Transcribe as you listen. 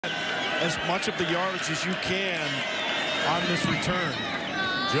as much of the yardage as you can on this return.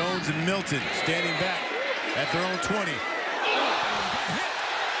 Jones and Milton standing back at their own 20.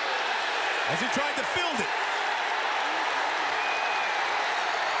 As he tried to field it.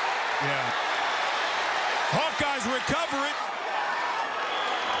 Yeah. Hawkeyes recover it.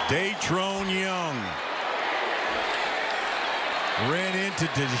 Datrone Young ran into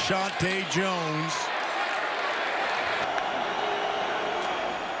Deshaunte Jones.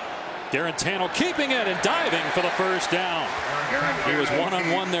 Garantano keeping it and diving for the first down. He was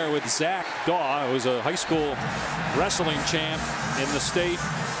one-on-one there with Zach Daw, who was a high school wrestling champ in the state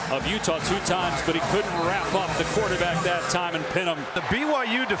of Utah 2 times, but he couldn't wrap up the quarterback that time and pin him. The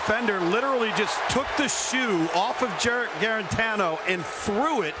BYU defender literally just took the shoe off of Garantano and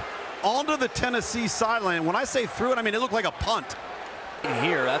threw it onto the Tennessee sideline. When I say threw it, I mean it looked like a punt.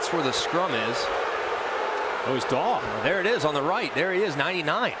 Here, that's where the scrum is. Oh, it's Daw. There it is on the right. There he is,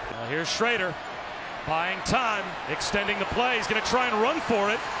 99. Here's Schrader, buying time, extending the play. He's going to try and run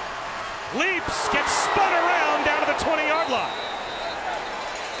for it. Leaps, gets spun around down to the 20-yard line.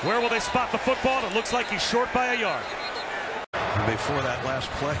 Where will they spot the football? It looks like he's short by a yard. Before that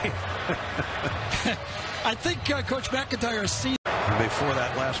last play. I think Coach McIntyre sees. Before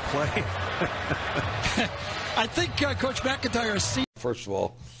that last play. I think Coach McIntyre sees. First of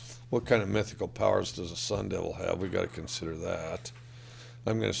all, what kind of mythical powers does a Sun Devil have? We've got to consider that.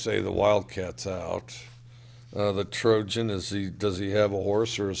 I'm going to say the Wildcat's out. The Trojan, does he have a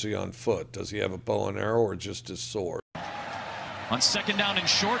horse or is he on foot? Does he have a bow and arrow or just his sword? On second down and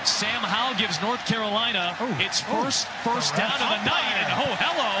short, Sam Howell gives North Carolina its first down of the night. And oh,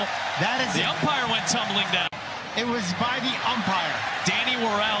 hello. That is the umpire went tumbling down. It was by the umpire. Danny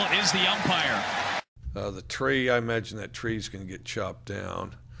Worrell is the umpire. The tree, I imagine that tree's going to get chopped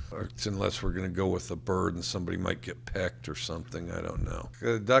down. Unless we're going to go with a bird and somebody might get pecked or something, I don't know.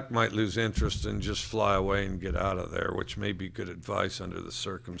 The duck might lose interest and just fly away and get out of there, which may be good advice under the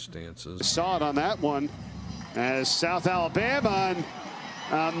circumstances. Saw it on that one as South Alabama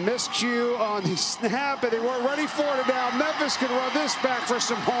miscue on the snap, and they weren't ready for it now. Memphis can run this back for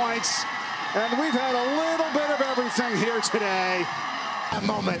some points, and we've had a little bit of everything here today. That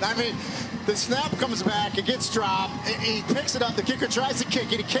moment, I mean, the snap comes back, it gets dropped, he picks it up, the kicker tries to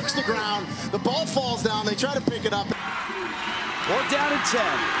kick it, he kicks the ground, the ball falls down, they try to pick it up. 4th down and 10.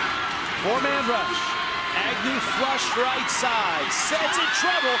 4-man rush. Agnew flush right side, sets in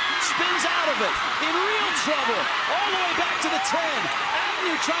trouble, spins out of it, in real trouble, all the way back to the 10.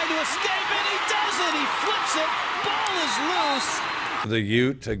 Agnew trying to escape and he doesn't, he flips it, ball is loose. The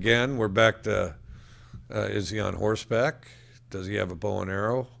Ute, again, we're back to, is he on horseback? Does he have a bow and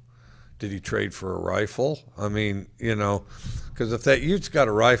arrow? Did he trade for a rifle? I mean, you know, because if that Ute's got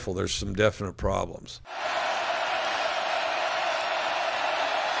a rifle, there's some definite problems.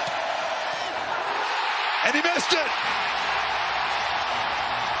 And he missed it.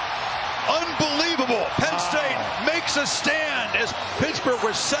 Unbelievable. Penn State makes a stand as Pittsburgh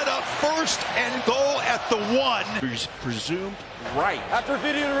was set up first and goal at the 1. He's presumed right. After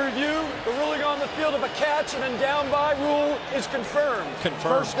video review, the ruling on the field of a catch and then down by rule is confirmed.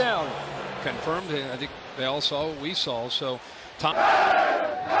 First down. Confirmed. I think they all saw what we saw. So Tom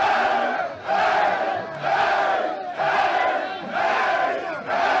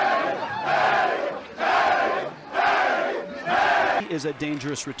is a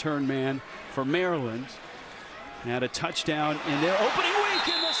dangerous return man for Maryland. Had a touchdown in their opening week,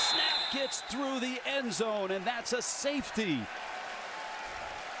 and the snap gets through the end zone, and that's a safety.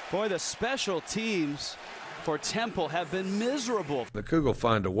 Boy, the special teams for Temple have been miserable. The Cougs will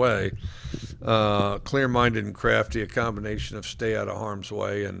find a way. Clear-minded and crafty, a combination of stay out of harm's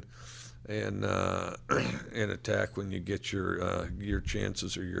way and attack when you get your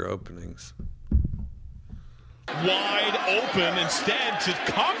chances or your openings. Wide open instead to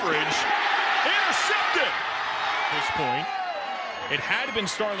coverage. Intercepted. At this point, it had been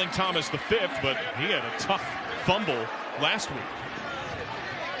Starling Thomas the 5th, but he had a tough fumble last week.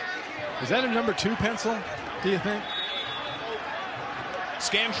 Is that a number 2 pencil, do you think?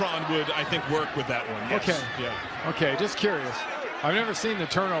 Scantron would, I think, work with that one. Yes. Okay. Yeah. Okay, just curious. I've never seen the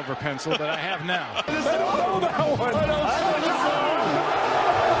turnover pencil, but I have now. I don't know that one.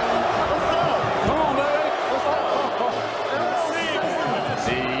 Come on, baby.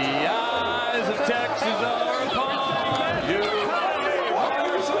 The eyes of Texas are upon you.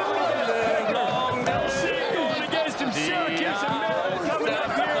 Long going against him, Syracuse and Maryland coming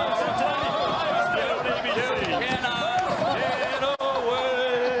up here.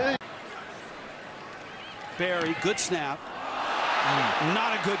 Barry, good snap.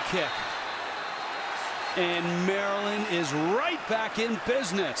 Not a good kick. And Maryland is right back in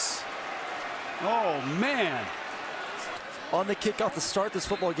business. Oh, man. On the kickoff to start this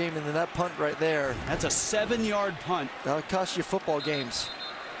football game, and then that punt right there. That's a 7-yard punt. That'll cost you football games.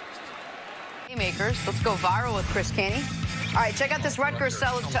 Haymakers. Let's go viral with Chris Caney. All right, check out this Rutgers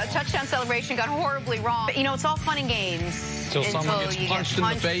touchdown celebration. Got horribly wrong. But, you know, it's all fun and games. Until someone gets punched in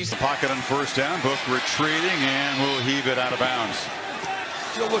the face. Pocket on first down. Book retreating and will heave it out of bounds.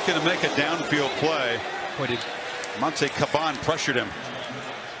 Still looking to make a downfield play. What did Monte Caban pressured him.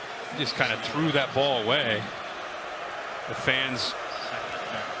 just kind of threw that ball away. The fans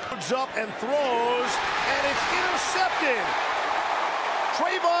Up and throws, and it's intercepted.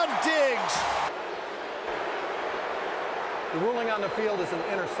 Trayvon Diggs. The ruling on the field is an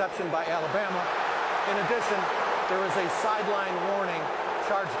interception by Alabama. In addition, there is a sideline warning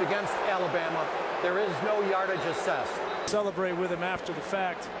charged against Alabama. There is no yardage assessed. Celebrate with him after the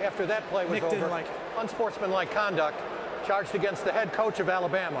fact. After that play was Nick over, didn't like it. Unsportsmanlike conduct charged against the head coach of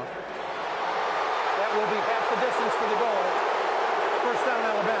Alabama. That will be half the distance to the goal. First down,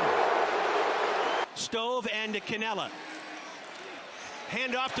 Alabama. Stove and to Canella.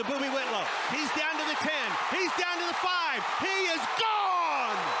 Hand off to Boobie Whitlow. He's down to the 10. He's down to the 5. He is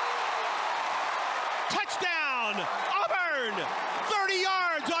gone! Touchdown! Auburn! 30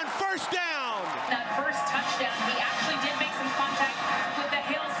 yards on first down! That first touchdown, he actually did make some contact with the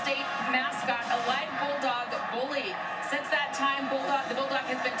Hail State mascot, a live Bulldog bully. Since that time, the Bulldog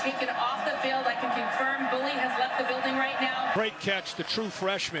has been taken off the field. I can confirm Bully has left the building right now. Great catch, the true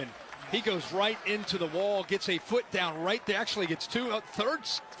freshman. He goes right into the wall, gets a foot down right there. Actually gets third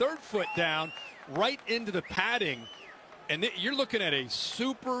foot down right into the padding. And you're looking at a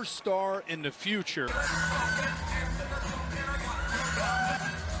superstar in the future. 5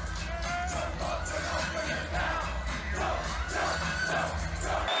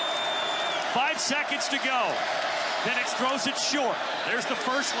 seconds to go. Penix throws it short. There's the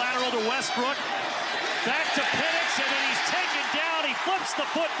first lateral to Westbrook. Back to Penix, and then he's taken down. He flips the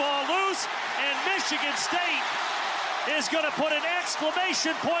football loose, and Michigan State is going to put an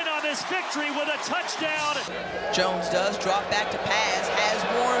exclamation point on this victory with a touchdown. Jones does drop back to pass, has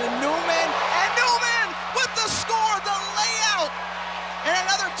Warren Newman, and Newman with the score, the layout, and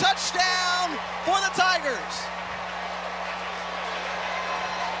another touchdown for the Tigers.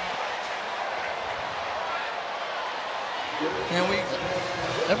 And we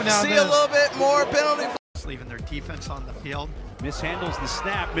see a little bit more penalty. Leaving their defense on the field. Mishandles the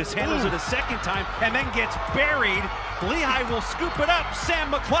snap, mishandles it a second time, and then gets buried. Lehigh will scoop it up.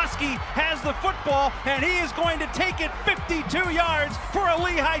 Sam McCluskey has the football, and he is going to take it 52 yards for a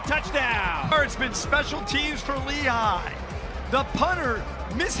Lehigh touchdown. It's been special teams for Lehigh. The punter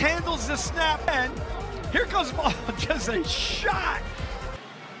mishandles the snap, and here goes the ball, just a shot.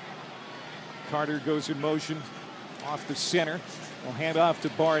 Carter goes in motion off the center. Will hand off to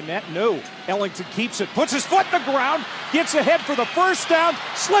Barnett. No. Ellington keeps it. Puts his foot in the ground. Gets ahead for the first down.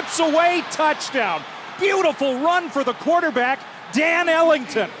 Slips away. Touchdown. Beautiful run for the quarterback, Dan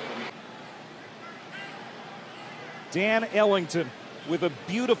Ellington. Dan Ellington with a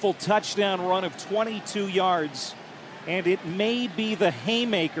beautiful touchdown run of 22 yards. And it may be the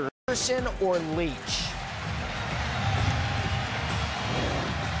haymaker. Anderson or Leach?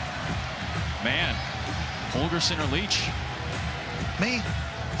 Man, Holgerson or Leach? Me,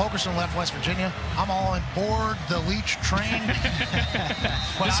 Holgerson left West Virginia. I'm all on board the Leach train.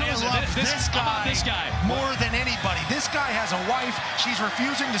 But I love this guy more than anybody. This guy has a wife. She's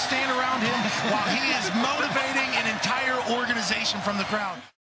refusing to stand around him while he is motivating an entire organization from the crowd.